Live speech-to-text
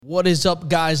What is up,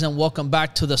 guys, and welcome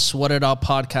back to the Sweat It Out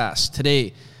podcast.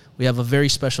 Today, we have a very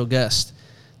special guest.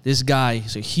 This guy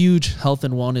is a huge health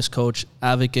and wellness coach,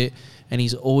 advocate, and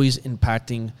he's always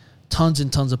impacting tons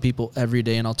and tons of people every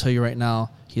day. And I'll tell you right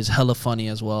now, he's hella funny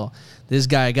as well. This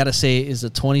guy, I got to say, is the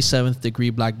 27th degree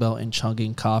black belt in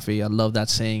chugging coffee. I love that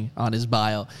saying on his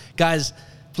bio. Guys,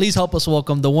 please help us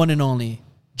welcome the one and only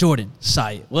Jordan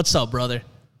Syatt. What's up, brother?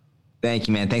 Thank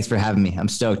you, man. Thanks for having me. I'm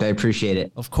stoked. I appreciate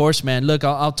it. Of course, man. Look,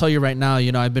 I'll tell you right now,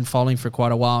 I've been following for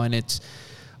quite a while, and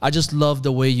I just love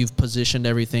the way you've positioned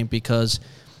everything because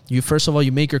first of all,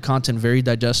 you make your content very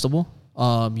digestible.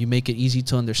 You make it easy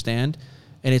to understand,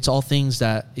 and it's all things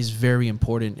that is very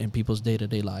important in people's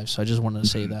day-to-day lives. So I just wanted to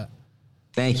say that.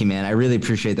 Thank you, man. I really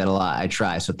appreciate that a lot. I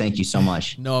try. So thank you so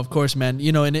much. No, of course, man.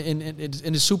 And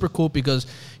it's super cool because,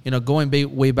 going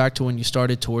way back to when you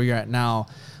started to where you're at now,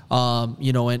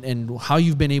 and how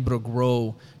you've been able to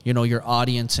grow, your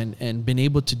audience and been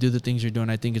able to do the things you're doing.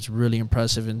 I think it's really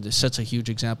impressive, and it sets a huge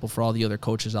example for all the other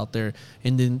coaches out there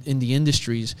in the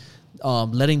industries,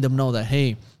 letting them know that,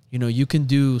 hey, you can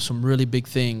do some really big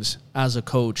things as a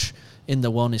coach in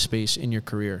the wellness space in your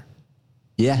career.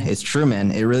 Yeah, it's true, man.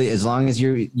 It really, as long as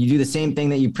you do the same thing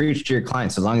that you preach to your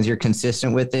clients, as long as you're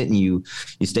consistent with it and you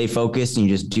stay focused and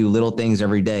you just do little things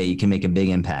every day, you can make a big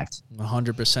impact.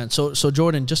 100%. So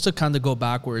Jordan, just to kind of go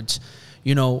backwards,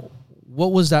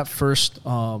 what was that first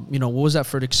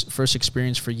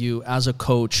experience for you as a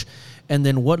coach? And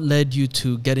then what led you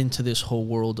to get into this whole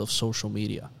world of social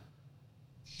media?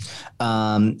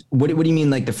 What do you mean,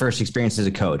 like the first experience as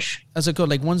a coach? As a coach,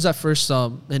 like when's that first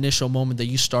initial moment that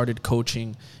you started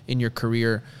coaching in your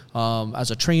career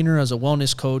as a trainer, as a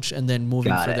wellness coach, and then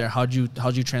moving from there? How'd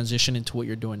you transition into what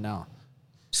you're doing now?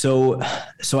 So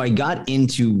I got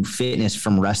into fitness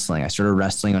from wrestling. I started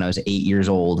wrestling when I was 8 years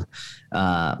old.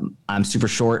 I'm super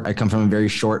short. I come from a very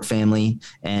short family,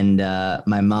 and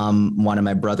my mom wanted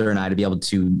my brother and I to be able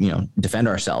to, defend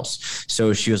ourselves.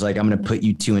 So she was like, I'm going to put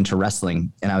you two into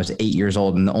wrestling. And I was 8 years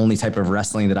old, and the only type of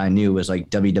wrestling that I knew was like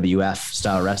WWF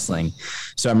style wrestling.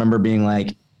 So I remember being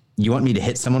like, you want me to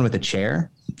hit someone with a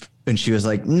chair? And she was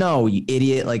like, no, you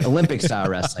idiot, like Olympic style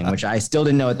wrestling, which I still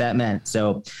didn't know what that meant.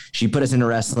 So she put us into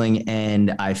wrestling,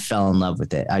 and I fell in love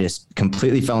with it. I just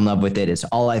completely fell in love with it. It's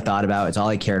all I thought about. It's all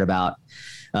I cared about.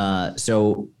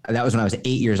 So that was when I was 8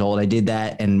 years old. I did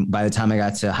that. And by the time I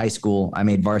got to high school, I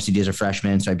made varsity as a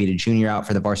freshman. So I beat a junior out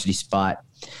for the varsity spot.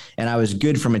 And I was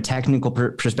good from a technical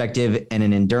perspective and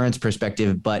an endurance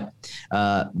perspective. But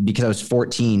because I was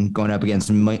 14 going up against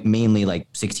mainly like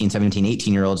 16, 17,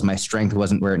 18-year-olds, my strength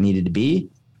wasn't where it needed to be.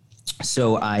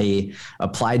 So I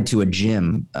applied to a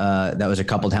gym that was a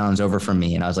couple towns over from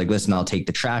me. And I was like, listen, I'll take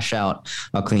the trash out.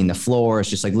 I'll clean the floors.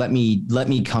 Just like, let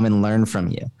me come and learn from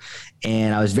you.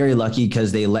 And I was very lucky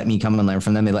because they let me come and learn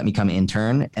from them. They let me come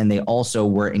intern, and they also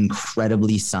were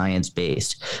incredibly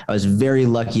science-based. I was very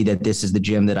lucky that this is the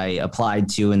gym that I applied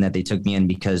to and that they took me in,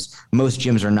 because most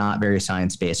gyms are not very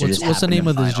science-based. What's the name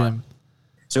of this gym?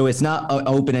 So it's not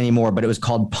open anymore, but it was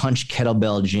called Punch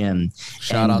Kettlebell Gym.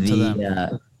 Shout out to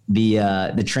them.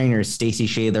 The trainers, Stacy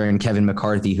Shadler and Kevin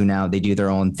McCarthy, who now they do their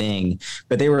own thing,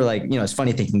 but they were like, it's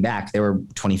funny thinking back, they were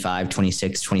 25,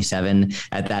 26, 27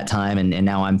 at that time. And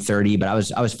now I'm 30, but I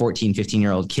was 14,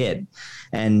 15-year-old kid.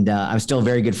 And I'm still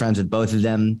very good friends with both of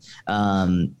them.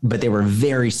 But they were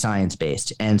very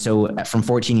science-based. And so from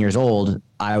 14 years old,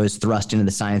 I was thrust into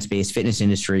the science-based fitness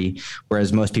industry,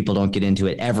 whereas most people don't get into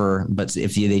it ever. But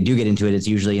if they do get into it, it's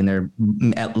usually in their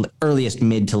earliest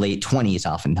mid to late 20s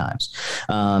oftentimes.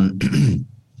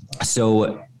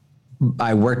 So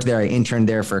I worked there. I interned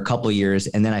there for a couple of years,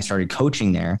 and then I started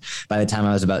coaching there by the time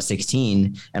I was about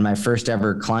 16. And my first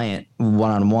ever client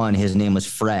one-on-one, his name was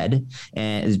Fred,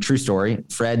 and it's a true story.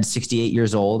 Fred's 68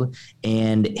 years old,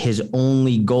 and his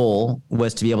only goal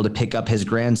was to be able to pick up his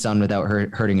grandson without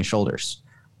hurting his shoulders.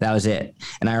 That was it.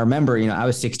 And I remember, I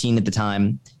was 16 at the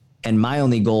time, and my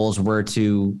only goals were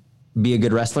to be a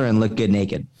good wrestler and look good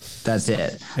naked. That's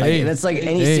it. Hey, that's like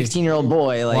any 16-year-old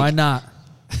boy. Like, why not?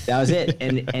 That was it.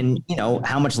 And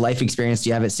how much life experience do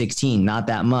you have at 16? Not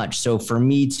that much. So for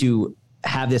me to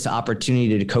have this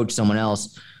opportunity to coach someone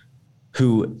else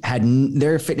who had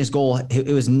their fitness goal,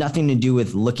 it was nothing to do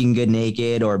with looking good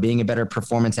naked or being a better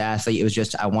performance athlete. It was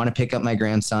just, I want to pick up my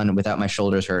grandson without my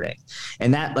shoulders hurting.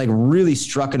 And that like really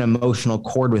struck an emotional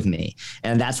chord with me.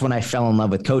 And that's when I fell in love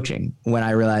with coaching, when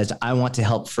I realized I want to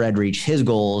help Fred reach his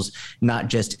goals, not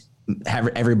just have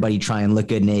everybody try and look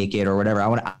good naked or whatever.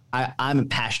 I'm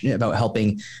passionate about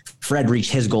helping Fred reach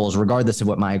his goals, regardless of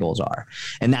what my goals are.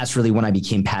 And that's really when I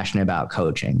became passionate about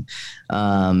coaching.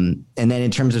 And then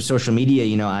in terms of social media,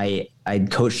 I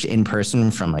coached in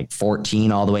person from like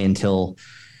 14 all the way until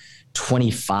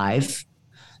 25.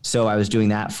 So I was doing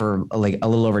that for like a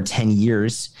little over 10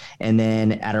 years. And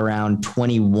then at around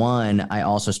 21, I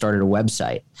also started a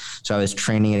website. So I was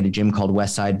training at a gym called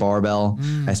Westside Barbell.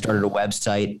 I started a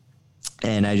website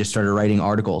and I just started writing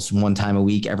articles one time a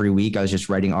week. Every week, I was just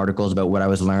writing articles about what I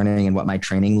was learning and what my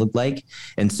training looked like.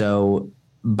 And so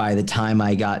by the time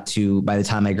I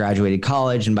graduated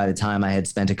college and by the time I had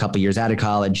spent a couple years out of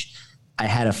college, I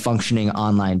had a functioning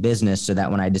online business so that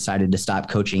when I decided to stop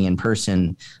coaching in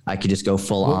person, I could just go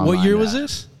full online. What year was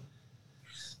this?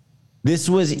 This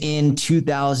was in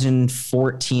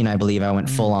 2014, I believe. I went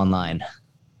full online.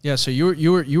 Yeah, so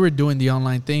you were doing the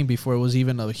online thing before it was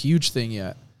even a huge thing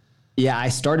yet. Yeah, I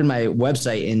started my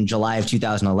website in July of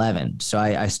 2011. So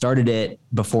I started it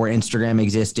before Instagram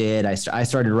existed. I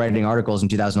started writing articles in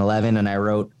 2011, and I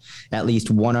wrote at least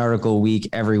one article a week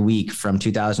every week from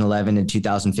 2011 to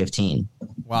 2015.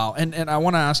 Wow. And I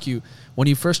want to ask you, when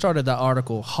you first started that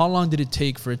article, how long did it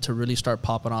take for it to really start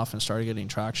popping off and start getting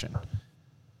traction?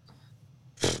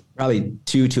 Probably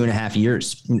 2.5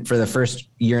 years. For the first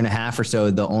year and a half or so,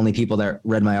 the only people that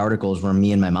read my articles were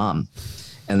me and my mom.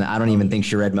 And I don't even think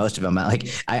she read most of them.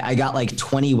 I got like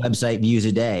 20 website views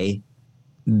a day,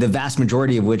 the vast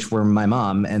majority of which were my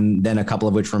mom, and then a couple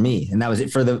of which were me. And that was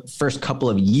it for the first couple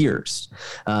of years.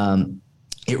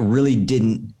 It really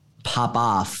didn't pop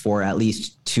off for at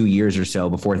least 2 years or so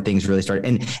before things really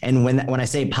started. And when I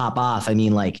say pop off, I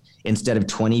mean like instead of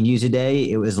 20 views a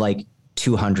day, it was like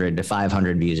 200 to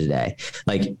 500 views a day.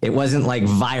 Like it wasn't like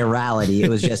virality. It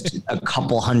was just a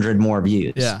couple hundred more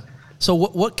views. Yeah. So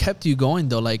what kept you going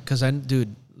though? Like, cause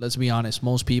dude, let's be honest.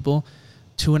 Most people,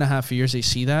 2.5 years, they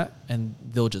see that and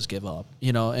they'll just give up,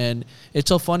 and it's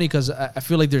so funny cause I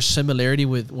feel like there's similarity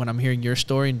with when I'm hearing your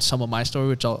story and some of my story,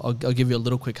 which I'll give you a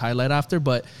little quick highlight after,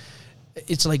 but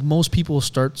it's like most people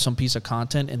start some piece of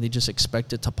content and they just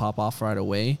expect it to pop off right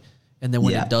away. And then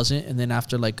when it doesn't, and then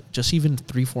after like just even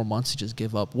 3-4 months, you just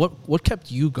give up. What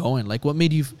kept you going? Like what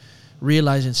made you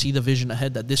realize and see the vision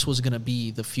ahead that this was going to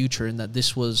be the future and that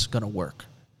this was going to work?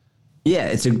 Yeah,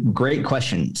 it's a great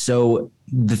question. So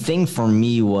the thing for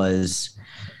me was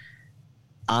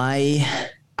I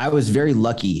was very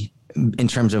lucky in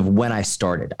terms of when I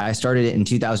started. I started it in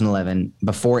 2011,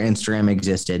 before Instagram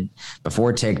existed,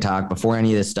 before TikTok, before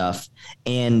any of this stuff.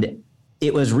 And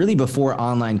it was really before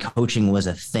online coaching was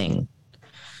a thing.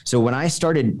 So when I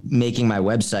started making my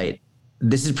website,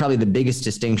 this is probably the biggest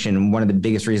distinction. One of the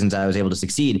biggest reasons I was able to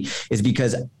succeed is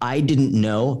because I didn't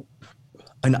know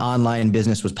an online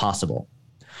business was possible,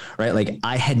 right? Like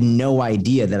I had no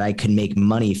idea that I could make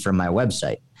money from my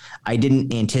website. I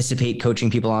didn't anticipate coaching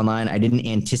people online. I didn't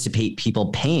anticipate people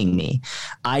paying me.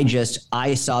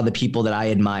 I saw the people that I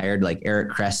admired, like Eric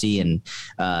Cressy and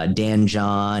Dan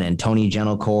John and Tony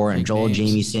Gentlecore and Joel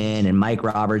Jamieson and Mike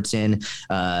Robertson,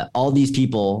 all these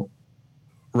people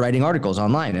writing articles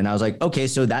online. And I was like, okay,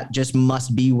 so that just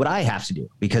must be what I have to do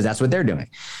because that's what they're doing.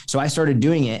 So I started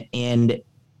doing it. And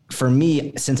for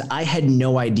me, since I had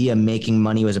no idea making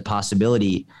money was a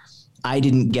possibility, I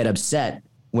didn't get upset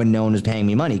when no one was paying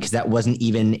me money because that wasn't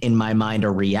even in my mind a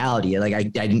reality. Like I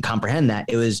didn't comprehend that.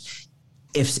 It was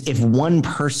if one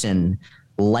person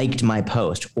liked my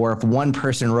post or if one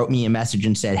person wrote me a message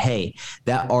and said, hey,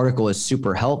 that article is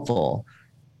super helpful,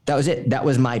 that was it. That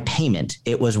was my payment.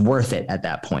 It was worth it at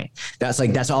that point.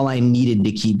 That's all I needed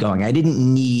to keep going. I didn't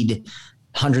need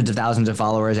hundreds of thousands of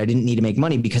followers. I didn't need to make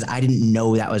money because I didn't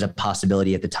know that was a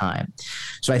possibility at the time.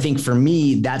 So I think for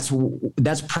me, that's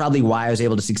probably why I was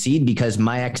able to succeed because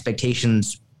my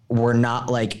expectations were not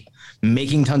like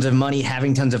making tons of money,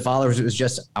 having tons of followers. It was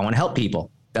just, I want to help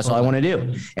people. That's all I want to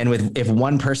do. And if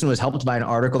one person was helped by an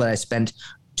article that I spent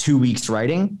 2 weeks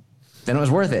writing, then it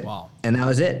was worth it. Wow. And that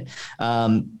was it.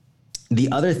 The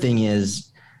other thing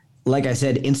is, like I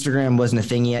said, Instagram wasn't a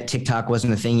thing yet. TikTok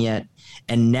wasn't a thing yet.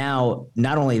 And now,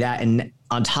 not only that, and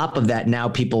on top of that, now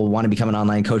people want to become an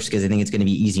online coach because they think it's going to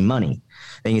be easy money.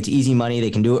 They think it's easy money. They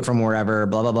can do it from wherever,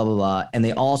 blah, blah, blah, blah, blah. And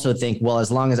they also think, well,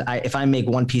 as long as if I make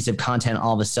one piece of content,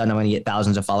 all of a sudden I'm going to get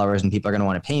thousands of followers and people are going to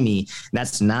want to pay me.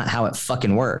 That's not how it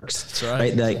fucking works. That's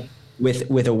right. Like with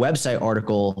a website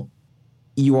article,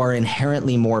 you are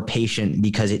inherently more patient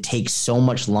because it takes so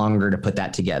much longer to put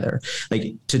that together.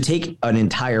 Like to take an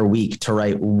entire week to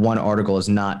write one article is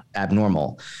not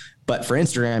abnormal. But for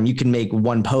Instagram, you can make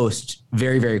one post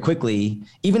very, very quickly.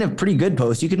 Even a pretty good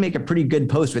post, you can make a pretty good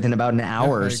post within about an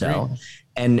hour or so.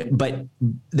 But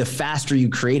the faster you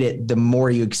create it, the more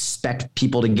you expect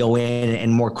people to go in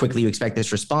and more quickly you expect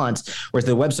this response. Whereas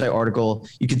the website article,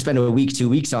 you could spend a week, 2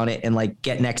 weeks on it and like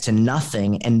get next to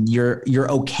nothing. And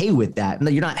you're okay with that.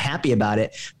 You're not happy about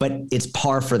it, but it's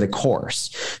par for the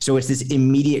course. So it's this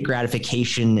immediate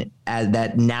gratification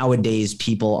that nowadays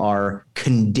people are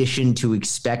conditioned to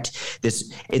expect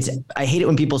this. I hate it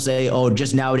when people say, oh,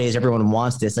 just nowadays everyone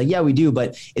wants this. Like, yeah, we do,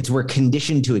 but we're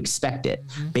conditioned to expect it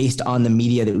based on the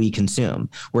media that we consume.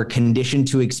 We're conditioned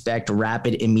to expect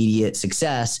rapid, immediate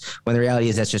success when the reality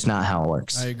is that's just not how it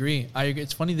works. I agree.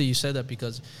 It's funny that you said that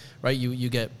because, right, you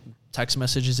get text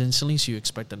messages instantly, so you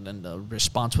expect a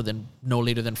response within no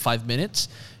later than 5 minutes.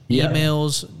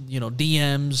 Emails,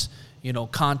 DMs,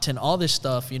 content, all this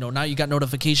stuff. Now you got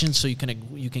notifications, so you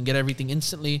can get everything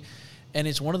instantly. And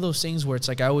it's one of those things where it's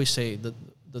like I always say,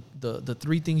 the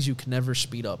three things you can never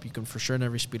speed up, you can for sure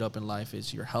never speed up in life,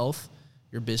 is your health,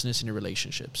 your business, and your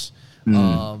relationships. The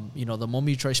moment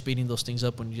you try speeding those things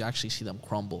up, when you actually see them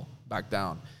crumble back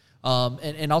down.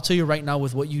 And I'll tell you right now,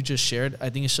 with what you just shared, I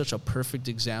think it's such a perfect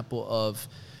example of,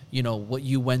 what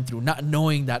you went through, not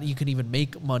knowing that you can even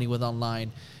make money with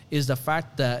online, is the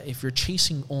fact that if you're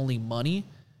chasing only money,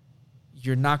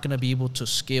 you're not going to be able to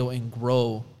scale and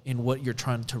grow in what you're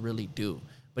trying to really do.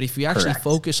 But if you actually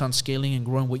focus on scaling and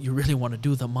growing what you really want to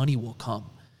do, the money will come.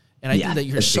 And I think that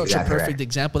you're such a perfect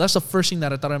example. That's the first thing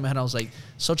that I thought in my head. I was like,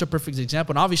 such a perfect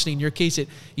example. And obviously in your case,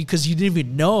 because you didn't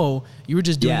even know, you were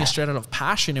just doing it straight out of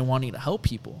passion and wanting to help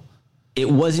people. It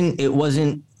wasn't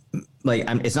like,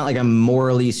 it's not like I'm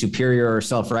morally superior or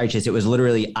self-righteous. It was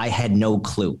literally, I had no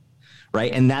clue.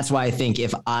 Right. And that's why I think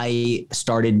if I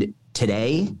started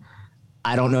today,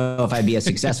 I don't know if I'd be as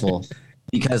successful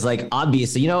because, like,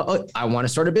 obviously, I want to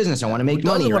start a business. I want to make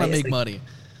money. I want to make money.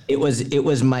 It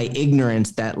was my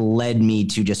ignorance that led me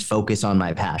to just focus on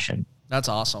my passion. That's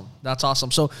awesome.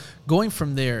 So going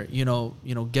from there,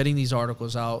 getting these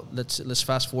articles out, let's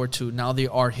fast forward to now they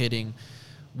are hitting.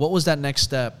 What was that next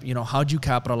step? How'd you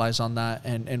capitalize on that?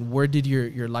 And where did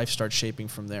your life start shaping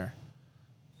from there?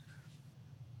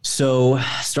 So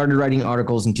started writing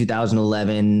articles in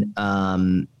 2011.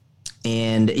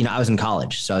 And, I was in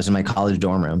college, so I was in my college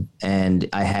dorm room and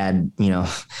I had,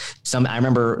 I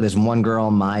remember this one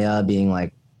girl, Maya, being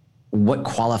like, what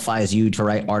qualifies you to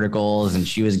write articles? And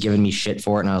she was giving me shit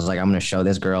for it. And I was like, I'm going to show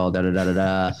this girl,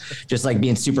 just like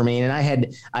being super mean.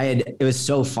 And it was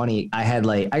so funny. I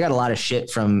got a lot of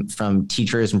shit from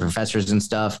teachers and professors and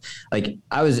stuff. Like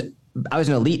I was an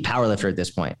elite powerlifter at this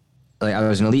point. Like I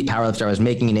was an elite powerlifter. I was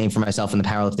making a name for myself in the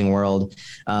powerlifting world.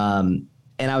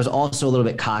 And I was also a little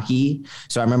bit cocky.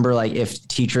 So I remember like if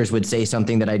teachers would say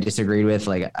something that I disagreed with,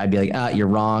 like I'd be like, you're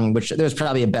wrong, which there's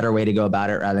probably a better way to go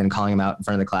about it rather than calling them out in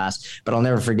front of the class. But I'll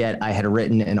never forget, I had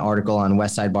written an article on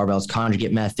Westside Barbell's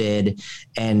conjugate method.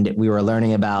 And we were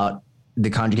learning about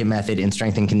the conjugate method in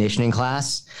strength and conditioning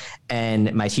class.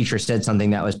 And my teacher said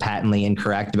something that was patently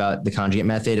incorrect about the conjugate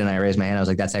method. And I raised my hand. I was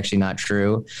like, that's actually not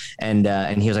true. And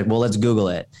he was like, well, let's Google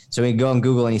it. So we go on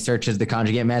Google and he searches the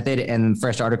conjugate method. And the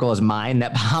first article is mine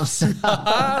that pops up.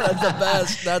 That's the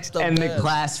best. That's the and best. The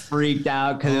class freaked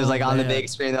out because it was like on the big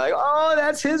screen. They're like, oh,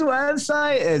 that's his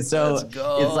website. And so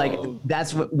it's like,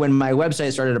 that's when my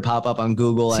website started to pop up on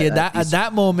Google. See, at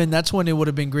that moment, that's when it would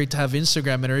have been great to have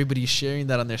Instagram and everybody sharing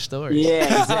that on their stories.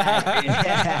 Yeah, exactly.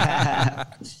 Yeah.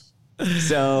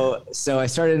 So I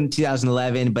started in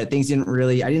 2011, but things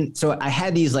so I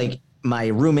had these like my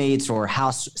roommates or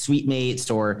house suite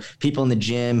mates or people in the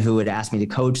gym who would ask me to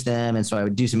coach them. And so I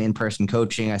would do some in-person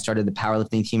coaching. I started the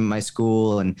powerlifting team at my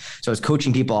school. And so I was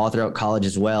coaching people all throughout college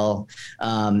as well.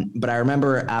 But I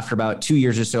remember after about 2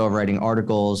 years or so of writing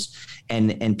articles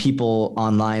and people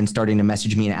online starting to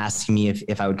message me and asking me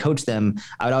if I would coach them,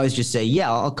 I would always just say,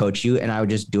 yeah, I'll coach you. And I would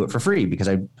just do it for free because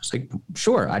I was like,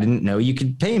 sure, I didn't know you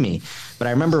could pay me. But I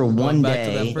remember one day, back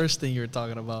to that first thing you were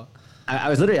talking about. I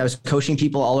was coaching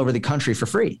people all over the country for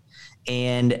free.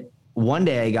 And one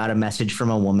day I got a message from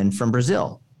a woman from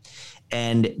Brazil.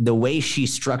 And the way she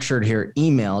structured her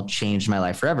email changed my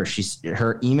life forever.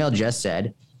 Her email just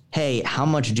said, hey, how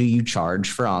much do you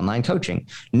charge for online coaching?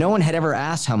 No one had ever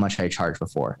asked how much I charged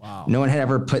before. Wow. No one had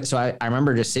ever put, so I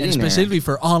remember just sitting there. Specifically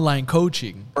for online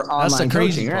coaching. That's the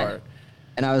crazy part. Right?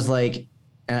 And I was like,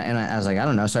 I was like, I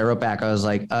don't know. So I wrote back, I was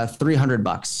like,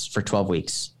 $300 for 12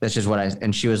 weeks. That's just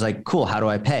and she was like, cool. How do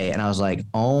I pay? And I was like,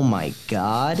 oh my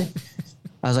God.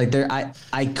 I was like,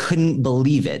 I couldn't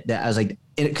believe it. That I was like,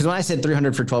 because when I said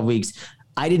 300 for 12 weeks,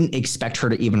 I didn't expect her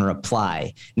to even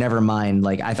reply. Never mind.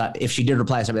 Like I thought if she did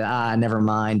reply, I'd be like, never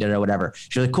mind, whatever.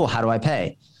 She was like, cool. How do I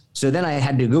pay? So then I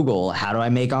had to Google, how do I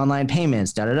make online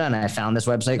payments? And I found this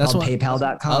website called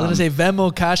PayPal.com. I was going to say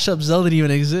Venmo, Cash App, Zelle didn't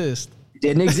even exist.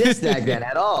 Didn't exist back then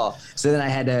at all. So then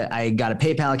I got a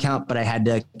PayPal account, but I had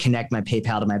to connect my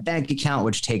PayPal to my bank account,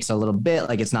 which takes a little bit.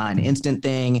 Like it's not an instant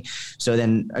thing. So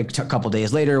then a couple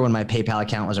days later, when my PayPal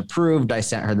account was approved, I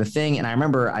sent her the thing. And I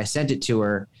remember I sent it to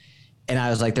her And I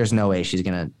was like, there's no way she's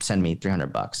going to send me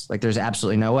 $300. Like, there's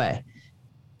absolutely no way.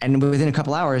 And within a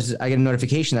couple hours, I get a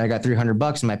notification that I got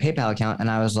 $300 in my PayPal account. And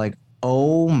I was like,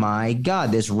 oh my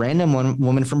God, this random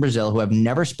woman from Brazil who I've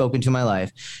never spoken to in my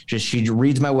life, she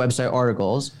reads my website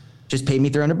articles, just paid me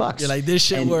 $300. You're like, this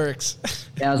shit works.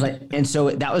 And I was like, and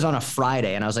so that was on a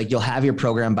Friday, and I was like, you'll have your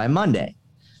program by Monday.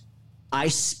 I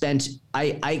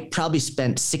probably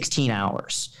spent 16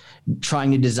 hours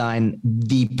trying to design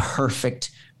the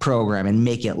perfect program and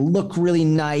make it look really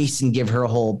nice and give her a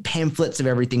whole pamphlets of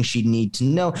everything she'd need to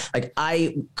know. Like,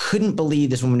 I couldn't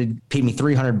believe this woman had paid me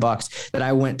 $300, that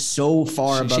I went so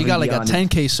far above. She got like a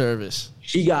 10K service.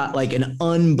 She got like an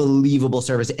unbelievable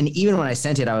service. And even when I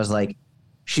sent it, I was like,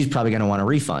 she's probably going to want a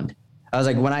refund. I was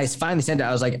like, when I finally sent it,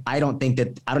 I was like, I don't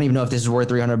even know if this is worth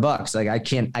 $300. Like, I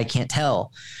can't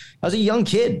tell. I was a young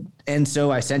kid. And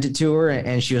so I sent it to her,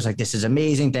 and she was like, this is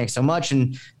amazing. Thanks so much.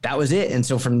 And that was it. And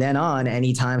so from then on,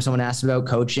 anytime someone asked about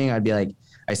coaching, I'd be like,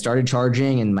 I started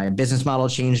charging, and my business model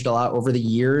changed a lot over the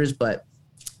years, but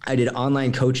I did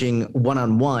online coaching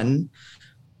one-on-one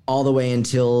all the way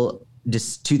until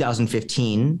just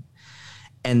 2015.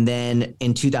 And then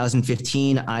in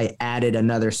 2015, I added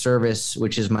another service,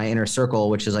 which is my Inner Circle,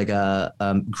 which is like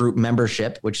a group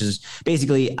membership, which is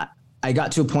basically, I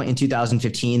got to a point in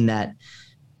 2015 that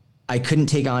I couldn't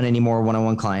take on any more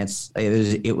one-on-one clients.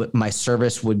 My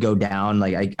service would go down.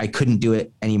 Like, I couldn't do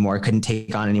it anymore. I couldn't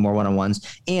take on any more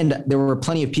one-on-ones. And there were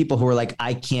plenty of people who were like,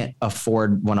 I can't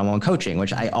afford one-on-one coaching,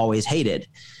 which I always hated.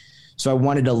 So I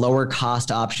wanted a lower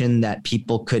cost option that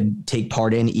people could take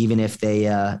part in, even if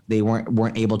they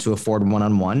weren't able to afford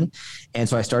one-on-one. And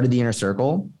so I started the Inner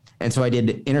Circle. And so I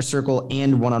did Inner Circle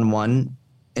and one-on-one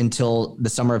until the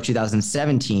summer of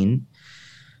 2017.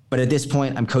 But at this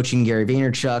point, I'm coaching Gary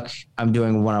Vaynerchuk. I'm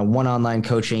doing one-on-one online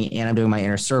coaching, and I'm doing my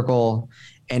Inner Circle.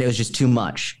 And it was just too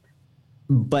much.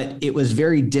 But it was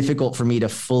very difficult for me to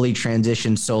fully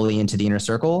transition solely into the Inner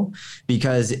Circle,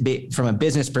 because from a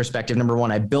business perspective, number one,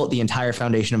 I built the entire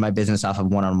foundation of my business off of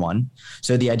one-on-one.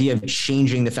 So the idea of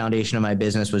changing the foundation of my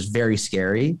business was very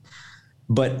scary.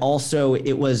 But also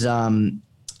it was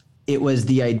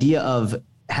the idea of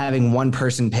having one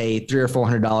person pay $300 or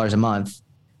 $400 a month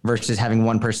versus having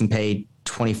one person pay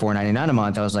 $24.99 a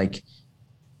month. I was like,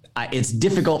 it's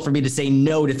difficult for me to say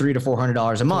no to $300 to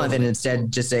 $400 a month, and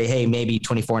instead just say, hey, maybe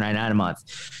 $24.99 a month.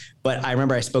 But I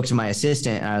remember I spoke to my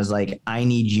assistant, and I was like, I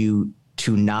need you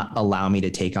to not allow me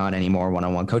to take on any more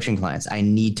one-on-one coaching clients. I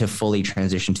need to fully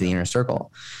transition to the Inner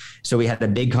Circle. So we had a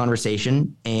big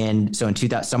conversation. And so in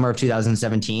summer of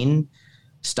 2017,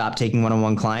 stopped taking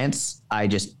one-on-one clients. I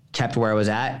just kept where I was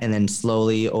at. And then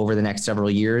slowly over the next several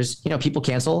years, people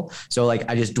cancel. So like,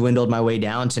 I just dwindled my way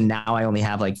down to now I only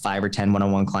have like 5 or 10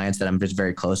 one-on-one clients that I'm just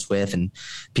very close with, and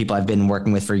people I've been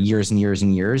working with for years and years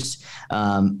and years.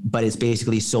 But it's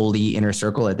basically solely Inner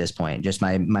Circle at this point, just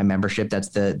my membership. That's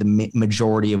the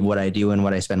majority of what I do and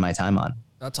what I spend my time on.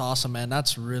 That's awesome, man.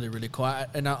 That's really, really cool.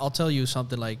 And I'll tell you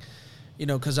something, like,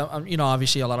 because I'm,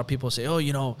 obviously a lot of people say,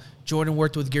 oh, Jordan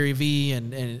worked with Gary Vee,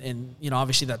 and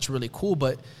obviously that's really cool.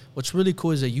 But what's really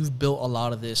cool is that you've built a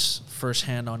lot of this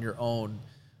firsthand on your own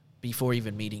before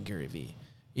even meeting Gary Vee.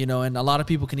 And a lot of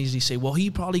people can easily say, well, he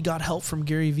probably got help from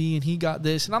Gary Vee and he got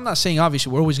this. And I'm not saying,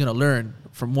 obviously, we're always going to learn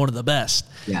from one of the best.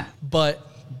 Yeah. But,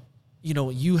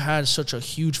 you had such a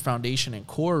huge foundation and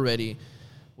core already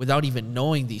without even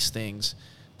knowing these things,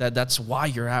 that's why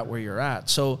you're at where you're at.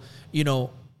 So,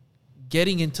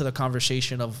 getting into the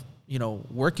conversation of,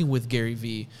 working with Gary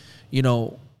Vee,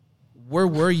 where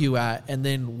were you at? And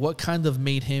then what kind of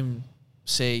made him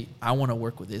say, I want to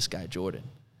work with this guy, Jordan?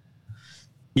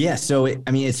 Yeah. So,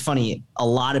 it's funny. A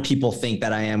lot of people think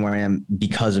that I am where I am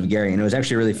because of Gary. And it was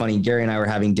actually really funny. Gary and I were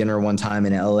having dinner one time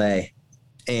in LA,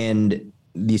 and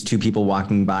these two people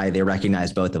walking by, they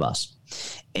recognized both of us.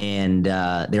 And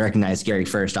they recognized Gary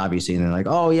first, obviously. And they're like,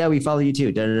 oh yeah, we follow you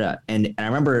too. Da, da, da. And I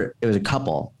remember it was a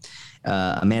couple,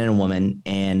 a man and a woman,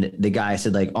 and the guy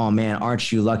said like, oh man, aren't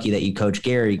you lucky that you coach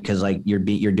Gary? Cause like you're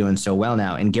doing so well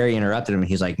now. And Gary interrupted him, and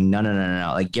he's like, no.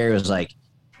 Like Gary was like,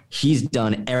 he's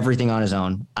done everything on his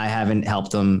own. I haven't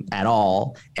helped him at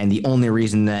all. And the only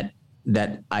reason that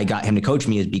I got him to coach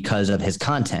me is because of his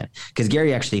content. Cause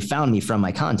Gary actually found me from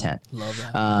my content. Love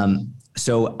that.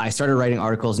 So I started writing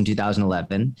articles in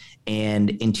 2011, and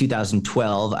in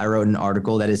 2012, I wrote an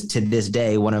article that is to this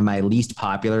day one of my least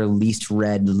popular, least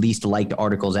read, least liked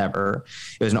articles ever.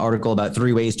 It was an article about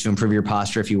 3 ways to improve your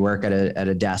posture if you work at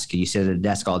a desk. You sit at a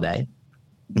desk all day.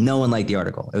 No one liked the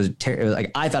article. It was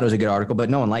like, I thought it was a good article, but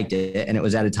no one liked it. And it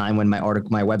was at a time when my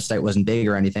website wasn't big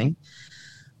or anything.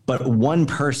 But one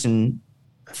person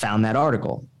found that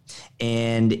article.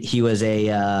 and he was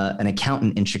an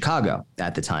accountant in Chicago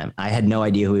at the time. I had no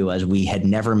idea who he was. We had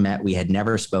never met. We had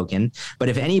never spoken. But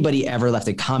if anybody ever left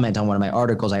a comment on one of my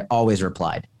articles, I always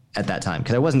replied at that time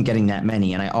because I wasn't getting that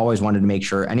many, and I always wanted to make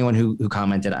sure anyone who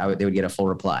commented, they would get a full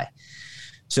reply.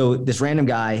 So this random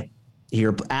guy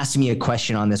here asked me a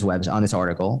question on this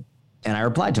article, and I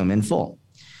replied to him in full.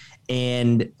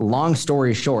 And long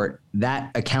story short,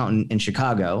 that accountant in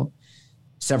Chicago,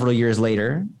 several years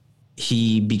later,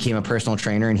 he became a personal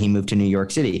trainer and he moved to New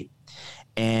York City.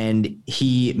 And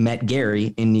he met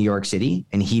Gary in New York City,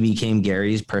 and he became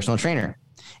Gary's personal trainer.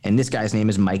 And this guy's name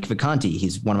is Mike Viconti.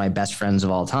 He's one of my best friends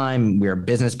of all time. We're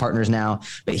business partners now,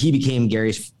 but he became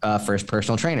Gary's first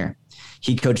personal trainer.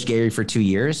 He coached Gary for 2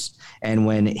 years. And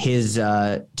when his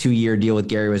 2-year deal with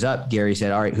Gary was up, Gary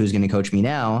said, all right, who's going to coach me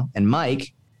now? And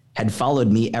Mike had followed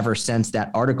me ever since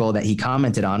that article that he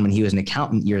commented on when he was an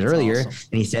accountant years earlier. Awesome.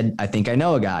 And he said, I think I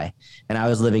know a guy. And I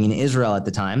was living in Israel at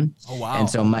the time. Oh, wow. And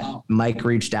so Mike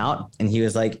reached out and he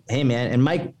was like, hey man. And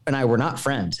Mike and I were not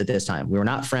friends at this time. We were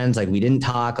not friends. Like we didn't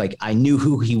talk. Like I knew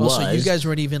who he was. So you guys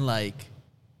weren't even like,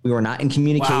 we were not in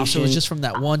communication. Wow, so it was just from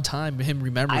that one time, him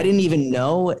remembering. I didn't even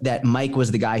know that Mike was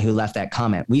the guy who left that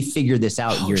comment. We figured this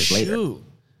out years later.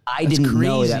 I didn't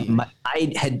know that.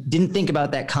 Didn't think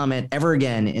about that comment ever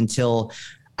again until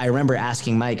I remember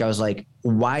asking Mike. I was like,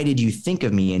 "Why did you think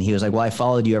of me?" And he was like, "Well, I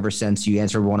followed you ever since you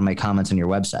answered one of my comments on your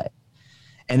website."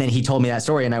 And then he told me that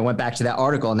story, and I went back to that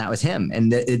article, and that was him.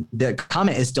 And the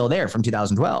comment is still there from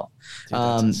 2012. Dude,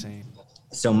 that's insane.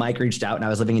 So Mike reached out, and I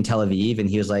was living in Tel Aviv, and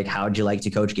he was like, "How'd you like to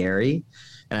coach Gary?"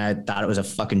 And I thought it was a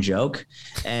fucking joke.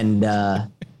 And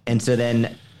so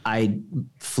then I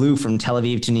flew from Tel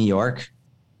Aviv to New York.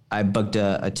 I booked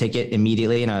a ticket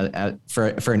immediately, and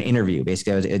for an interview.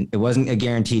 Basically, it wasn't a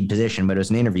guaranteed position, but it was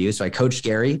an interview. So I coached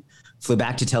Gary, flew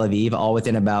back to Tel Aviv, all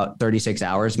within about 36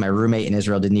 hours. My roommate in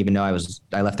Israel didn't even know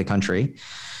I left the country.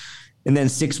 And then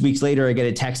 6 weeks later, I get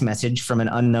a text message from an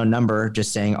unknown number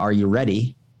just saying, "Are you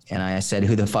ready?" And I said,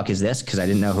 "Who the fuck is this?" Because I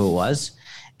didn't know who it was.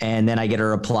 And then I get a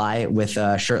reply with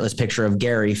a shirtless picture of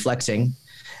Gary flexing.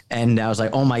 And I was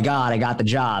like, "Oh my God, I got the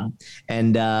job."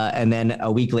 And then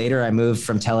a week later, I moved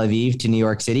from Tel Aviv to New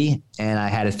York City, and I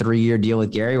had a 3-year deal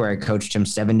with Gary where I coached him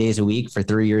 7 days a week for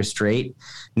 3 years straight.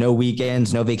 No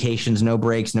weekends, no vacations, no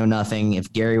breaks, no nothing.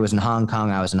 If Gary was in Hong Kong,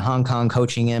 I was in Hong Kong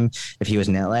coaching him. If he was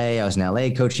in LA, I was in LA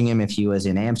coaching him. If he was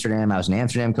in Amsterdam, I was in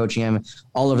Amsterdam coaching him.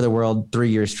 All over the world, 3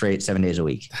 years straight, 7 days a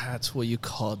week. That's what you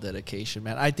call dedication,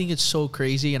 man. I think it's so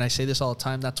crazy, and I say this all the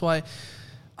time. That's why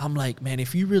I'm like, man,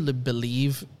 if you really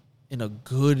believe in a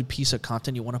good piece of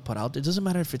content you want to put out, it doesn't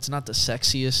matter if it's not the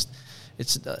sexiest,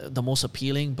 it's the most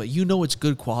appealing, but you know it's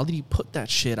good quality, put that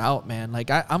shit out, man.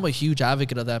 Like I'm a huge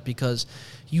advocate of that because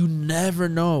you never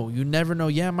know.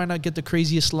 Yeah, I might not get the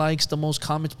craziest likes, the most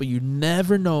comments, but you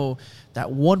never know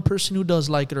that one person who does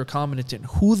like it or comment it, and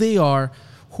who they are,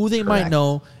 who they might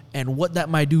know, and what that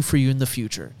might do for you in the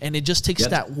future. And it just takes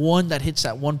that one that hits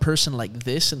that one person like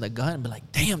this in the gut and be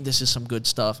like, damn, this is some good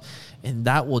stuff. And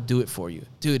that will do it for you.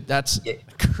 Dude, that's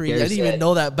crazy. I didn't even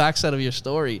know that backside of your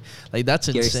story. Like, that's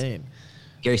insane.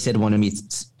 Gary said to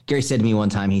me one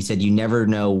time, he said, "You never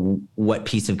know what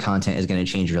piece of content is going to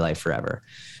change your life forever."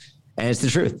 And it's the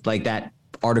truth. Like that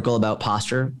article about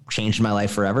posture changed my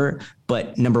life forever.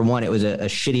 But number one, it was a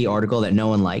shitty article that no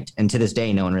one liked. And to this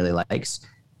day, no one really likes.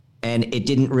 And it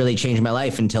didn't really change my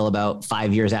life until about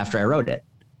 5 years after I wrote it,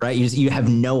 right? You have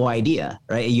no idea,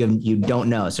 right? You don't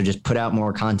know. So just put out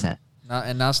more content.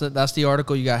 And that's the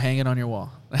article you got hanging on your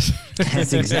wall.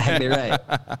 That's exactly right.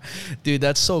 Dude,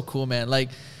 that's so cool, man. Like,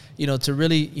 to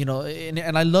really,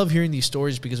 and I love hearing these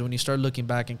stories because when you start looking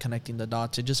back and connecting the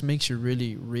dots, it just makes you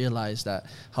really realize that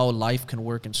how life can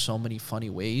work in so many funny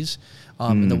ways.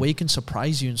 And the way it can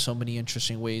surprise you in so many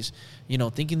interesting ways,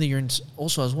 thinking that you're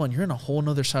you're in a whole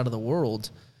nother side of the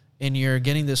world and you're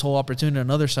getting this whole opportunity on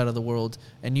another side of the world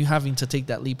and you having to take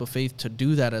that leap of faith to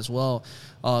do that as well.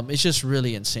 It's just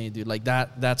really insane, dude. Like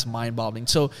that's mind boggling.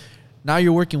 So now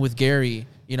you're working with Gary,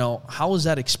 how was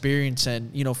that experience?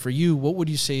 And, for you, what would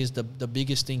you say is the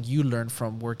biggest thing you learned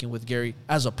from working with Gary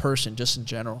as a person, just in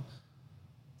general?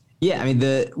 Yeah. I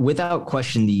mean, without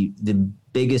question, the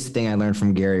biggest thing I learned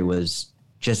from Gary was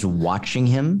just watching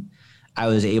him. I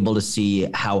was able to see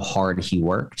how hard he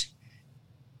worked.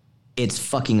 It's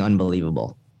fucking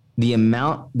unbelievable. The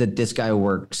amount that this guy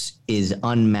works is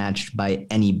unmatched by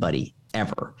anybody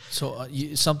ever. So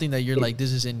something that you're like,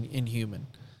 this is inhuman.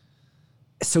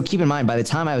 So keep in mind, by the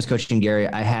time I was coaching Gary,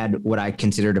 I had what I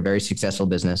considered a very successful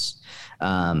business.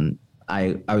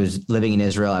 I was living in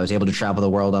Israel. I was able to travel the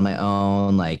world on my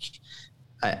own. Like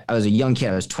I was a young kid.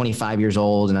 I was 25 years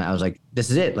old, and I was like, this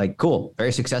is it. Like, cool,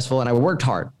 very successful. And I worked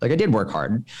hard. Like, I did work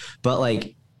hard, but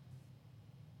like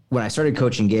when I started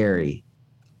coaching Gary,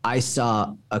 I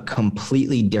saw a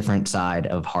completely different side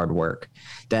of hard work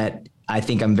that I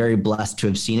think I'm very blessed to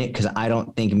have seen it, because I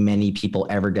don't think many people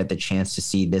ever get the chance to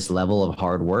see this level of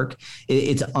hard work.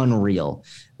 It's unreal.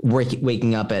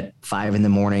 Waking up at 5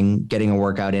 a.m, getting a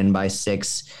workout in by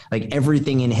 6, like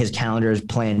everything in his calendar is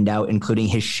planned out, including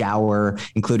his shower,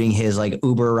 including his like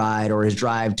Uber ride or his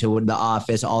drive to the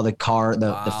office, all the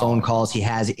phone calls he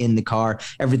has in the car.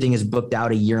 Everything is booked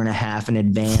out a year and a half in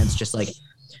advance, just like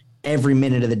every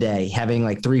minute of the day, having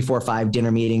like 3, 4, 5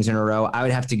 dinner meetings in a row. I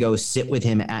would have to go sit with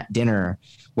him at dinner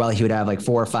while he would have like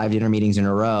 4 or 5 dinner meetings in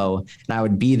a row. And I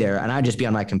would be there, and I'd just be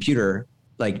on my computer,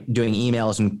 like doing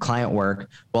emails and client work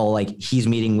while like he's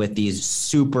meeting with these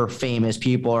super famous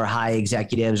people or high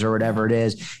executives or whatever it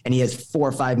is. And he has 4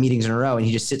 or 5 meetings in a row, and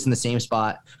he just sits in the same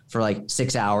spot for like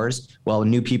 6 hours while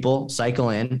new people cycle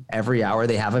in every hour.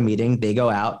 They have a meeting, they go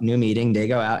out, new meeting, they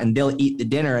go out, and they'll eat the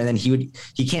dinner. And then he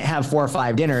can't have 4 or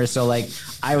 5 dinners. So like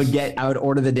I would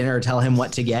order the dinner or tell him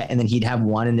what to get, and then he'd have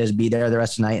one and just be there the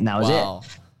rest of the night. And that was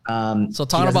it. So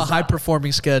talking about high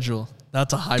performing schedule,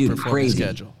 that's a high performing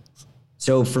schedule.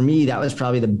 So for me, that was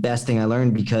probably the best thing I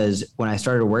learned, because when I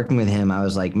started working with him, I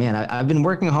was like, man, I've been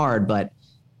working hard, but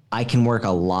I can work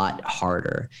a lot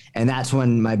harder. And that's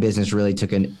when my business really took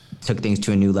things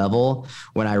to a new level,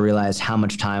 when I realized how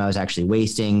much time I was actually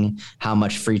wasting, how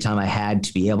much free time I had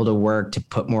to be able to work, to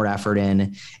put more effort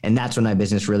in. And that's when my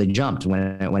business really jumped,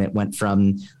 when it went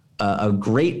from a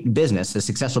great business, a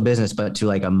successful business, but to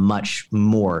like a much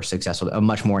more successful, a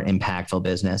much more impactful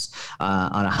business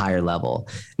on a higher level.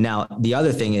 Now, the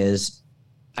other thing is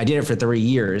I did it for 3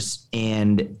 years,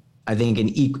 and I think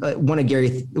one of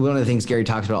the things Gary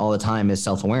talks about all the time is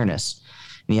self-awareness.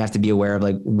 And you have to be aware of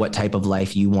like what type of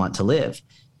life you want to live.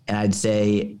 And I'd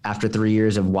say after 3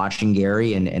 years of watching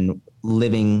Gary and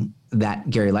living that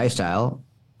Gary lifestyle,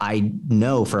 I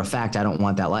know for a fact I don't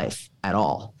want that life at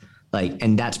all. Like,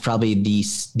 and that's probably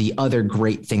the other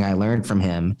great thing I learned from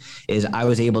him is I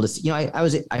was able to see, I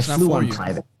flew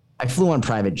on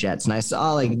private jets, and I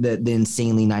saw like the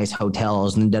insanely nice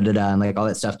hotels and and like all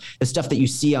that stuff, the stuff that you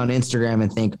see on Instagram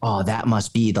and think, oh, that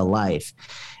must be the life.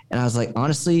 And I was like,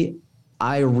 honestly,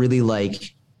 I really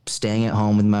like staying at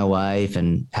home with my wife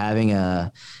and having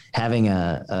a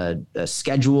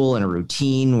schedule and a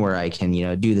routine where I can,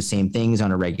 do the same things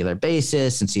on a regular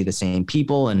basis and see the same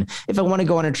people. And if I want to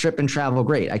go on a trip and travel,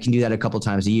 great, I can do that a couple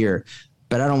times a year.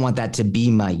 But I don't want that to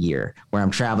be my year where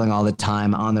I'm traveling all the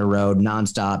time on the road,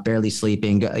 nonstop, barely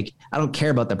sleeping. Like, I don't care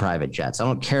about the private jets. I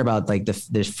don't care about like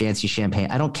the fancy champagne.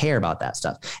 I don't care about that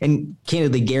stuff. And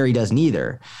candidly, Gary doesn't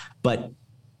either. But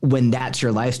when that's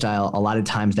your lifestyle, a lot of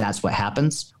times that's what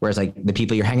happens. Whereas like the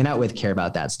people you're hanging out with care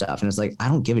about that stuff. And it's like, I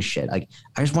don't give a shit. Like,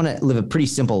 I just want to live a pretty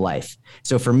simple life.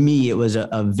 So for me, it was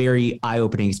a very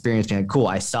eye-opening experience. Being like, cool,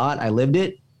 I saw it, I lived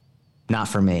it, not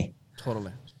for me.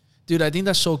 Totally. Dude, I think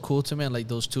that's so cool to me. And like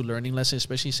those 2 learning lessons,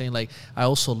 especially saying like, I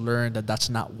also learned that that's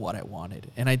not what I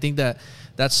wanted. And I think that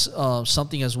that's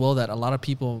something as well that a lot of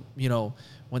people,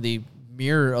 when they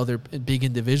mirror other big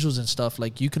individuals and stuff,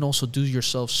 like you can also do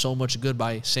yourself so much good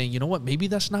by saying, you know what, maybe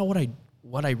that's not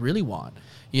what I really want,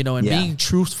 and being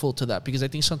truthful to that. Because I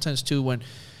think sometimes too, when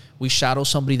we shadow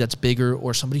somebody that's bigger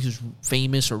or somebody who's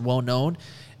famous or well known,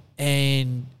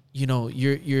 and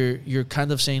you're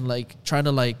kind of saying like, trying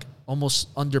to like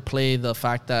almost underplay the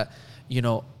fact that,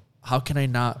 how can I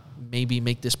not maybe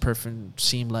make this person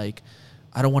seem like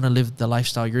I don't want to live the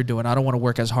lifestyle you're doing. I don't want to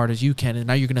work as hard as you can. And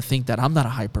now you're going to think that I'm not a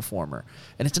high performer.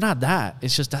 And it's not that.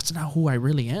 It's just that's not who I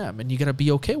really am. And you got to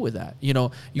be okay with that. You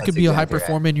could be a high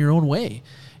performer in your own way.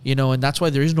 And that's why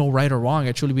there is no right or wrong.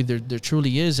 I truly believe there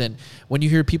truly is. And when you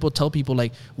hear people tell people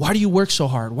like, why do you work so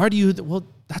hard? Well,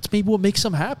 that's maybe what makes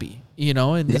them happy,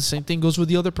 and the same thing goes with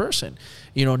the other person.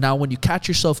 Now when you catch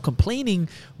yourself complaining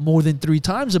more than 3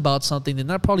 times about something, then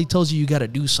that probably tells you got to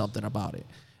do something about it.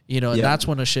 And that's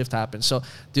when a shift happens. So,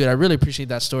 dude, I really appreciate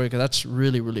that story because that's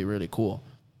really, really, really cool.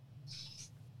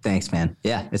 Thanks, man.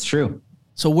 Yeah, it's true.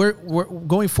 So we're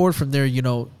going forward from there,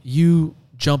 you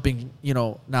jumping,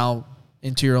 now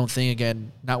into your own thing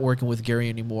again, not working with Gary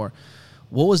anymore.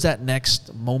 What was that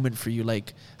next moment for you?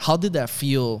 Like, how did that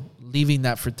feel leaving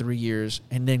that for 3 years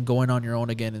and then going on your own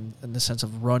again in the sense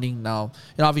of running now?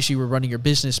 And obviously you were running your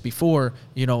business before,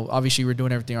 obviously you were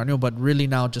doing everything on your own, but really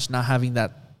now just not having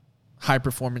that high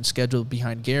performance schedule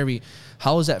behind Gary.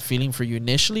 How was that feeling for you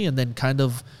initially? And then kind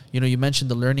of, you mentioned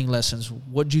the learning lessons.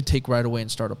 What did you take right away and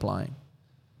start applying?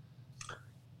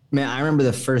 Man, I remember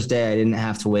the first day I didn't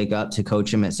have to wake up to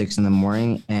coach him at 6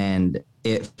 a.m, and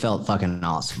it felt fucking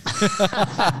awesome.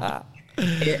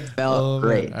 It felt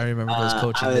great. Man. I remember those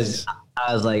coaching days.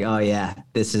 I was like, oh yeah,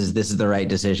 this is the right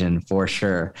decision for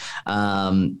sure.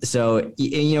 So,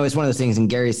 it's one of those things, and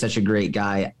Gary's such a great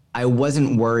guy. I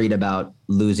wasn't worried about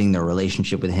losing the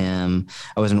relationship with him.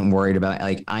 I wasn't worried about,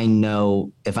 like, I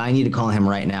know if I need to call him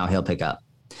right now, he'll pick up.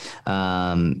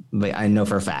 But I know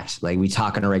for a fact, like, we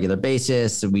talk on a regular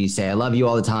basis. We say, I love you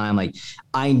all the time. Like,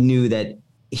 I knew that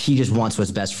he just wants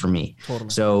what's best for me. Totally.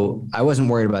 So I wasn't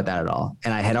worried about that at all.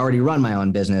 And I had already run my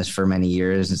own business for many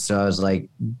years. And so I was like,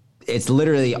 it's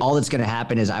literally all that's going to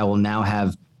happen is I will now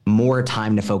have more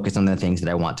time to focus on the things that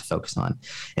I want to focus on.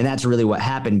 And that's really what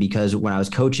happened, because when I was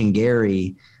coaching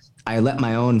Gary, I let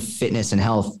my own fitness and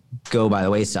health go by the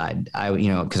wayside.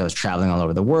 Because I was traveling all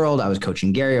over the world. I was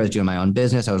coaching Gary. I was doing my own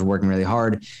business. I was working really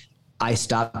hard. I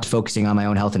stopped focusing on my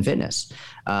own health and fitness.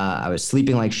 I was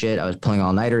sleeping like shit. I was pulling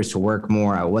all-nighters to work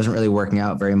more. I wasn't really working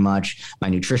out very much. My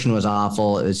nutrition was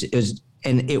awful.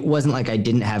 And it wasn't like I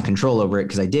didn't have control over it,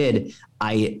 because I did.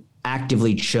 I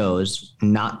actively chose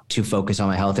not to focus on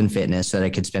my health and fitness so that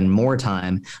I could spend more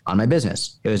time on my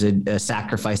business. It was a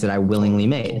sacrifice that I willingly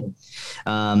made.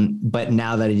 But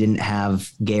now that I didn't have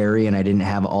Gary and I didn't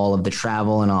have all of the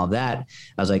travel and all of that,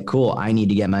 I was like, cool, I need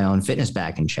to get my own fitness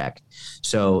back in check.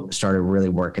 So started really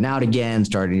working out again,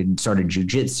 started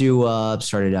jujitsu up,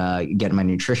 started getting my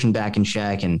nutrition back in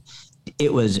check. And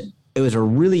it was a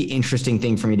really interesting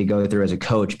thing for me to go through as a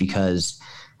coach, because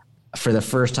for the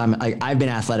first time, I've been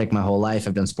athletic my whole life.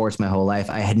 I've done sports my whole life.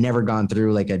 I had never gone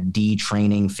through like a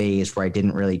de-training phase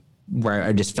where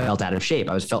I just felt out of shape.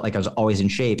 Felt like I was always in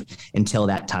shape until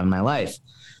that time in my life.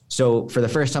 So for the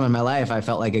first time in my life, I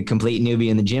felt like a complete newbie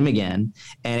in the gym again.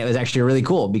 And it was actually really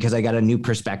cool, because I got a new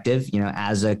perspective,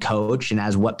 as a coach and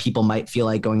as what people might feel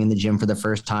like going in the gym for the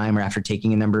first time or after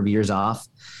taking a number of years off.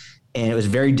 And it was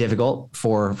very difficult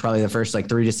for probably the first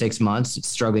 3 to 6 months,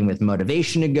 struggling with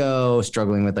motivation to go,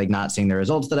 struggling with not seeing the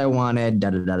results that I wanted,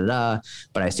 But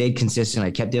I stayed consistent.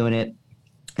 I kept doing it.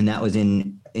 And that was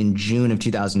in June of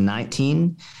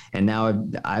 2019. And now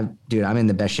I'm in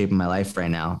the best shape of my life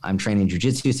right now. I'm training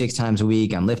jujitsu 6 times a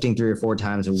week. I'm lifting 3 or 4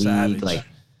 times a week. Savage. Like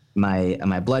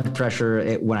my blood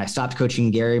pressure, when I stopped coaching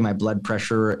Gary, my blood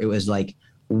pressure, it was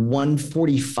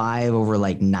 145 over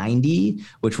 90,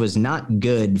 which was not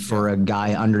good for a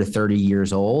guy under 30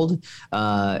 years old.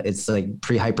 It's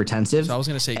pre-hypertensive. So I was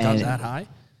going to say, got that high?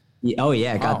 Oh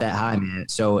yeah, it got that high, man.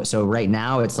 So right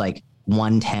now it's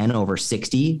 110 over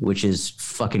 60, which is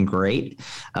fucking great.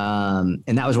 And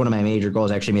that was one of my major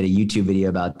goals. I actually made a YouTube video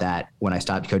about that when I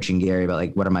stopped coaching Gary,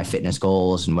 about what are my fitness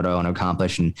goals and what do I want to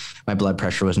accomplish. And my blood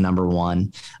pressure was number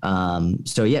 1.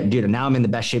 So yeah, dude, now I'm in the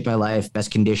best shape of my life, best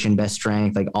condition, best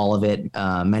strength, all of it,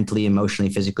 mentally,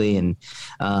 emotionally, physically. And,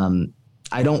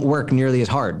 I don't work nearly as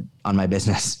hard on my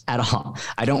business at all.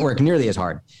 I don't work nearly as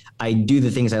hard. I do the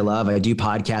things I love. I do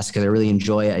podcasts because I really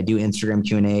enjoy it. I do Instagram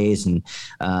Q&As and,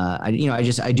 I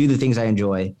do the things I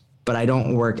enjoy, but I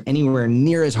don't work anywhere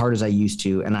near as hard as I used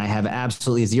to. And I have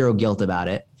absolutely zero guilt about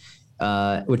it,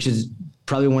 which is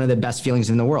probably one of the best feelings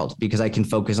in the world, because I can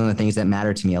focus on the things that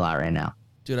matter to me a lot right now.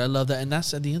 Dude, I love that. And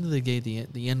that's at the end of the day,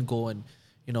 the end goal. And,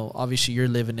 obviously you're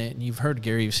living it, and you've heard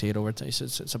Gary say it over time.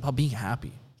 It's about being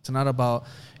happy. It's not about,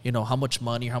 how much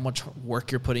money, how much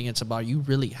work you're putting. It's about you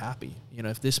really happy.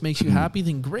 If this makes you happy,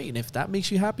 then great. And if that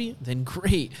makes you happy, then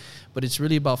great. But it's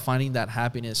really about finding that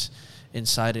happiness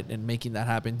inside it and making that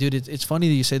happen. Dude, it's funny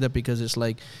that you say that, because it's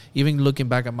even looking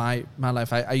back at my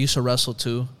life, I used to wrestle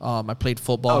too. I played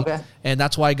football. Okay. And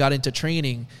that's why I got into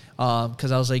training.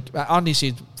 Because I was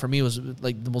honestly, for me, it was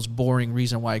the most boring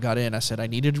reason why I got in. I said I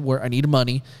needed work, I needed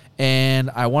money,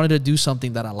 and I wanted to do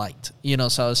something that I liked.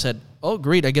 So I said, oh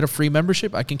great, I get a free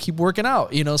membership, I can keep working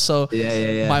out. So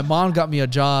yeah. My mom got me a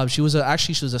job. She was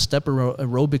a step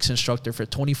aerobics instructor for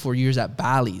 24 years at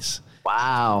Bally's.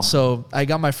 Wow. So I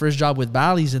got my first job with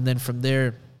Bally's, and then from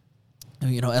there,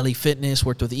 LA Fitness,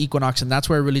 worked with the Equinox, and that's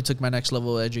where I really took my next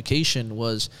level of education,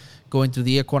 was going through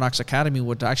the Equinox Academy,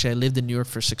 which actually I lived in New York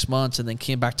for 6 months and then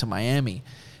came back to Miami.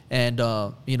 And,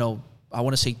 I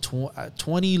want to say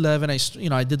 2011,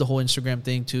 I did the whole Instagram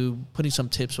thing too, putting some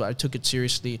tips. So I took it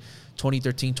seriously,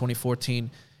 2013,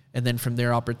 2014. And then from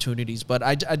there, opportunities. But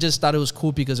I just thought it was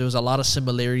cool because there was a lot of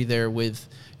similarity there with,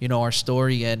 our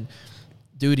story. And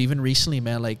dude, even recently,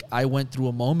 man, I went through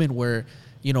a moment where,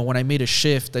 when I made a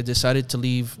shift, I decided to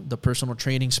leave the personal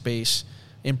training space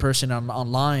in person and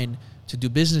online to do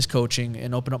business coaching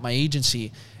and open up my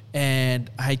agency. And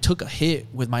I took a hit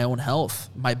with my own health.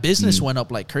 My business went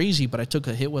up like crazy, but I took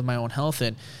a hit with my own health.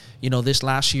 And, this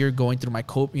last year going through my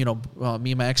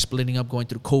me and my ex splitting up, going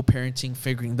through co-parenting,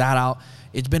 figuring that out.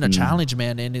 It's been a challenge,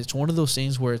 man. And it's one of those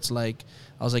things where it's like,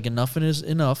 I was like, enough is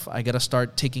enough. I got to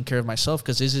start taking care of myself,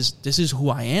 because this is who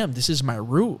I am. This is my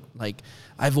root. Like,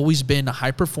 I've always been a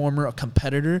high performer, a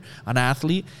competitor, an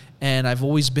athlete, and I've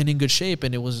always been in good shape.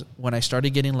 And it was when I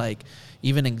started getting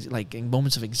even in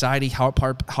moments of anxiety, heart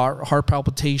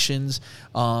palpitations,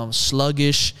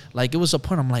 sluggish. Like, it was a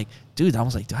point I'm like, dude, I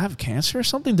was like, do I have cancer or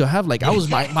something? Do I have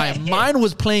my mind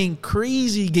was playing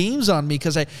crazy games on me,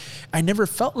 because I never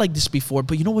felt like this before.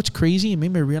 But you know what's crazy? It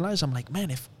made me realize, I'm like, man,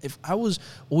 if I was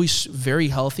always very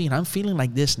healthy and I'm feeling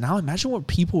like this now, imagine what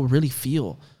people really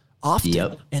feel often.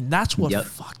 Yep. And that's what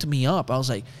fucked me up. I was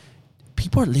like,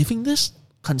 people are living this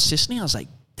consistently. I was like,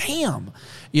 damn,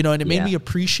 and it made me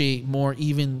appreciate more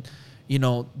even,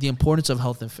 the importance of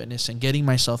health and fitness and getting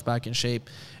myself back in shape.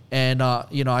 And,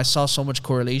 I saw so much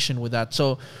correlation with that.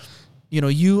 So,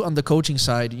 you on the coaching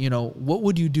side, what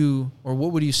would you do, or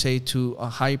what would you say to a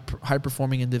high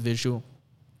performing individual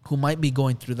who might be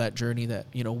going through that journey that,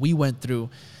 we went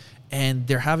through, and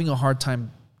they're having a hard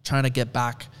time trying to get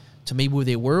back to maybe where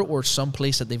they were or some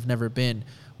place that they've never been?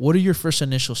 What are your first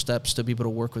initial steps to be able to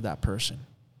work with that person?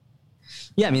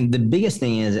 Yeah, I mean, the biggest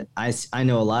thing is I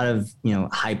know a lot of,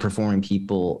 high performing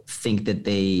people think that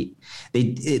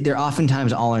they're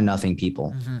oftentimes all or nothing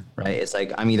people, right? It's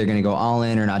like, I'm either going to go all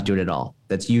in or not do it at all.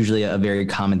 That's usually a very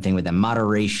common thing with them.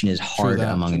 Moderation is hard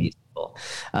among these people.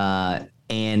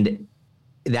 And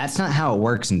that's not how it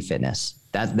works in fitness.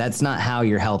 That's not how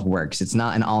your health works. It's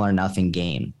not an all or nothing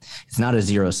game. It's not a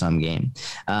zero sum game.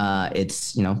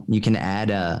 It's, you can add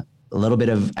a little bit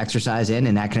of exercise in,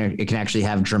 and it can actually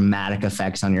have dramatic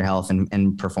effects on your health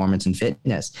and performance and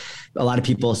fitness. A lot of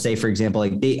people say, for example,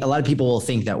 a lot of people will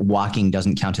think that walking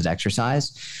doesn't count as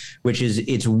exercise,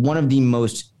 it's one of the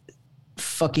most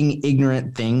fucking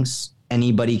ignorant things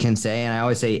anybody can say. And I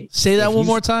always say that one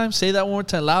more time. Say that one more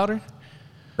time, louder.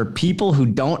 For people who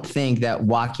don't think that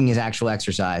walking is actual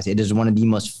exercise, it is one of the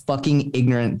most fucking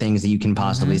ignorant things that you can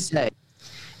possibly say.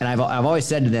 And I've always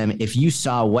said to them, if you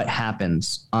saw what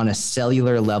happens on a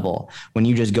cellular level when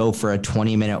you just go for a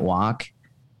 20-minute walk,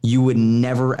 you would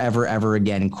never, ever, ever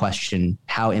again question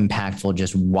how impactful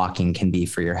just walking can be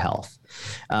for your health.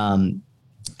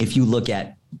 If you look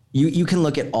at you can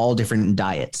look at all different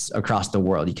diets across the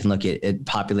world. You can look at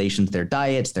populations, their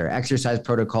diets, their exercise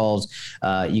protocols.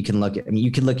 You can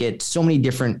look at so many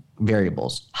different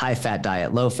variables: high fat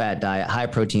diet, low fat diet, high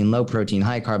protein, low protein,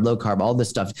 high carb, low carb, all this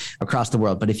stuff across the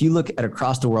world. But if you look at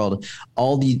across the world,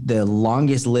 all the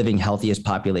longest living, healthiest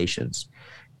populations,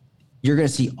 you're going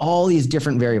to see all these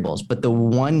different variables. But the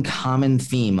one common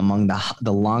theme among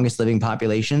the longest living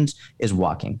populations is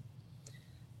walking.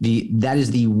 That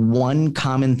is the one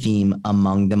common theme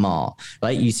among them all,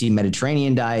 right? You see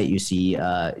Mediterranean diet, you see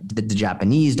the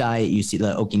Japanese diet, you see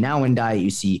the Okinawan diet,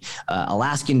 you see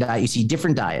Alaskan diet, you see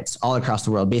different diets all across the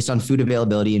world based on food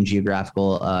availability and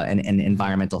geographical and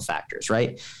environmental factors,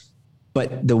 right?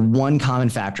 But the one common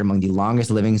factor among the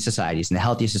longest living societies and the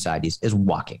healthiest societies is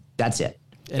walking. That's it.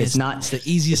 It's the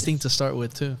easiest thing to start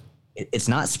with too. It's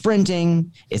not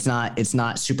sprinting. It's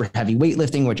not super heavy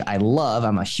weightlifting, which I love.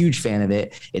 I'm a huge fan of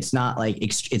it. It's not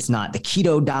it's not the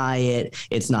keto diet.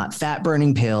 It's not fat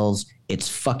burning pills. It's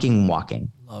fucking walking.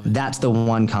 That's the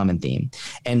one common theme.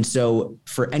 And so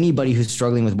for anybody who's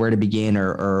struggling with where to begin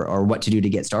or what to do to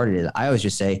get started, I always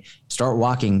just say, start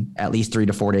walking at least 3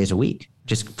 to 4 days a week,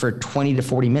 just for 20 to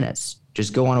 40 minutes.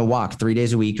 Just go on a walk 3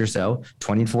 days a week or so,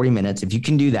 20 to 40 minutes. If you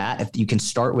can do that, if you can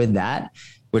start with that,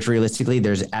 which realistically,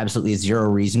 there's absolutely zero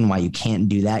reason why you can't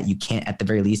do that. You can't, at the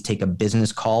very least, take a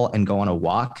business call and go on a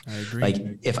walk. I agree.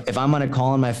 Like if I'm on a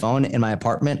call on my phone in my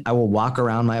apartment, I will walk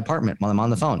around my apartment while I'm on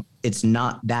the phone. It's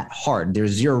not that hard.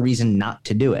 There's zero reason not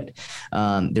to do it.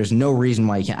 There's no reason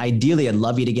why you can't. Ideally, I'd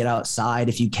love you to get outside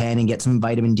if you can and get some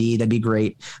vitamin D. That'd be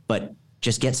great. But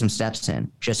just get some steps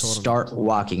in. Just start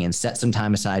walking and set some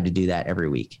time aside to do that every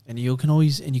week. And you can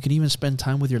even spend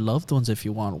time with your loved ones if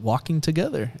you want, walking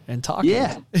together and talking.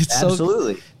 Yeah,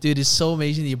 absolutely. Dude, it's so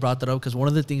amazing that you brought that up, because one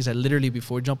of the things I literally,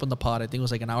 before we jump on the pod, I think it was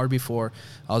like an hour before,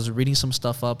 I was reading some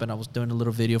stuff up and I was doing a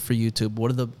little video for YouTube. What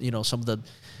are the, some of the,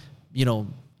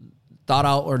 thought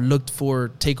out or looked for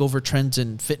takeover trends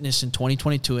in fitness in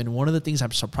 2022. And one of the things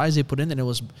I'm surprised they put in, and it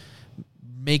was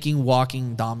making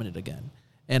walking dominant again.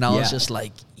 And I was just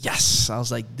like, yes. I was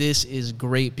like, this is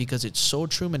great because it's so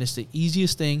true, and it's the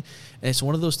easiest thing. And it's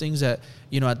one of those things that,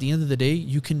 you know, at the end of the day,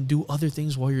 you can do other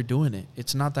things while you're doing it.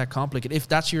 It's not that complicated. If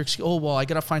that's your excuse, oh, well, I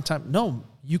got to find time. No,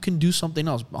 you can do something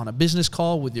else on a business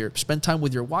call spend time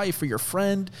with your wife or your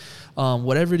friend,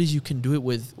 whatever it is, you can do it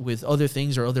with other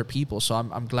things or other people. So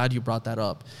I'm glad you brought that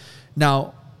up.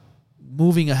 Now,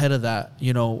 moving ahead of that,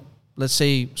 you know, let's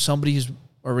say somebody's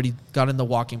already gotten the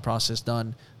walking process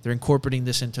done. They're incorporating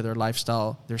this into their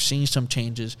lifestyle. They're seeing some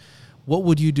changes. What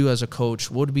would you do as a coach?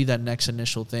 What would be that next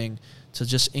initial thing to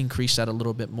just increase that a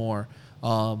little bit more,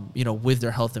 you know, with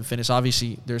their health and fitness?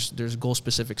 Obviously, there's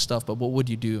goal-specific stuff, but what would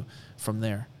you do from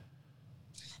there?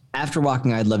 After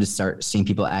walking, I'd love to start seeing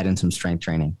people add in some strength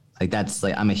training.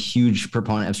 I'm a huge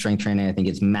proponent of strength training. I think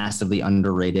it's massively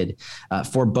underrated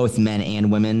for both men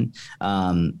and women.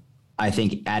 I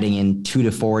think adding in 2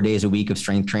 to 4 days a week of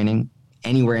strength training,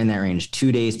 anywhere in that range,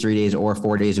 2 days, 3 days, or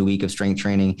 4 days a week of strength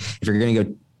training. If you're going to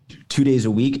go 2 days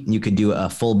a week, you could do a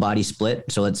full body split.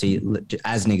 So let's say,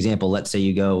 as an example, let's say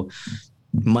you go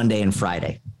Monday and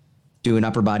Friday, do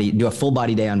a full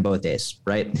body day on both days,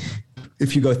 right?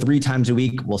 If you go 3 times a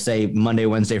week, we'll say Monday,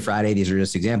 Wednesday, Friday, these are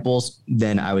just examples.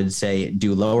 Then I would say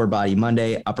do lower body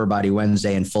Monday, upper body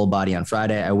Wednesday, and full body on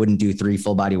Friday. I wouldn't do 3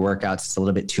 full body workouts. It's a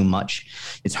little bit too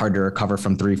much. It's hard to recover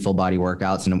from 3 full body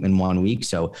workouts in 1 week.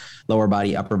 So lower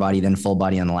body, upper body, then full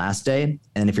body on the last day.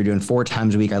 And if you're doing 4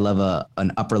 times a week, I love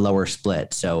an upper lower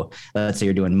split. So let's say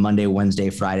you're doing Monday, Wednesday,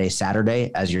 Friday,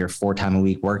 Saturday as your 4 time a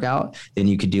week workout. Then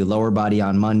you could do lower body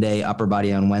on Monday, upper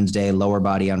body on Wednesday, lower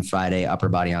body on Friday, upper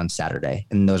body on Saturday.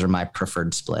 And those are my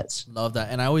preferred splits. Love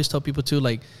that. And I always tell people too,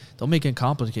 like, don't make it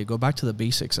complicated. Go back to the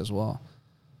basics as well.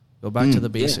 Go back to the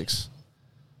basics.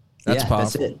 Yeah. That's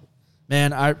powerful. That's it.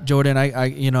 Man, Jordan, I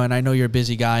you know, and I know you're a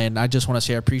busy guy, and I just want to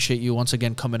say I appreciate you once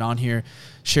again coming on here,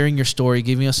 sharing your story,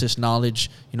 giving us this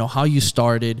knowledge, you know, how you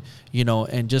started, you know,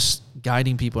 and just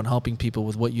guiding people and helping people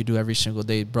with what you do every single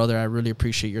day. Brother, I really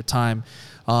appreciate your time.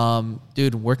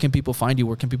 Dude, where can people find you?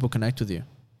 Where can people connect with you?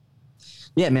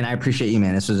 Yeah, man, I appreciate you,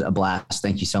 man. This was a blast.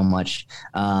 Thank you so much.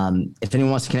 If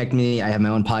anyone wants to connect with me, I have my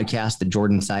own podcast, the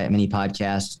Jordan Syatt Mini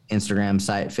Podcast, Instagram,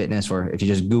 Syatt Fitness, or if you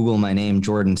just Google my name,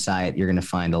 Jordan Syatt, you're going to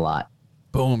find a lot.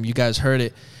 Boom, you guys heard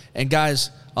it. And guys,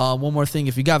 one more thing.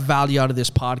 If you got value out of this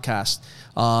podcast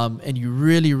and you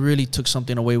really, really took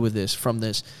something away from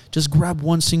this, just grab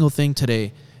one single thing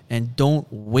today and don't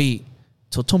wait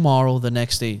till tomorrow, the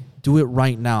next day. Do it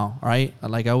right now, all right?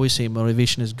 Like I always say,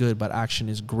 motivation is good, but action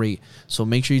is great. So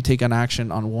make sure you take an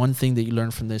action on one thing that you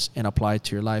learned from this and apply it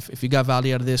to your life. If you got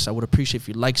value out of this, I would appreciate if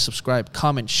you like, subscribe,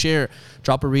 comment, share,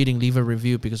 drop a rating, leave a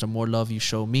review, because the more love you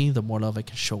show me, the more love I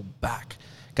can show back.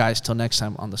 Guys, till next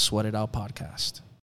time on the Sweat It Out podcast.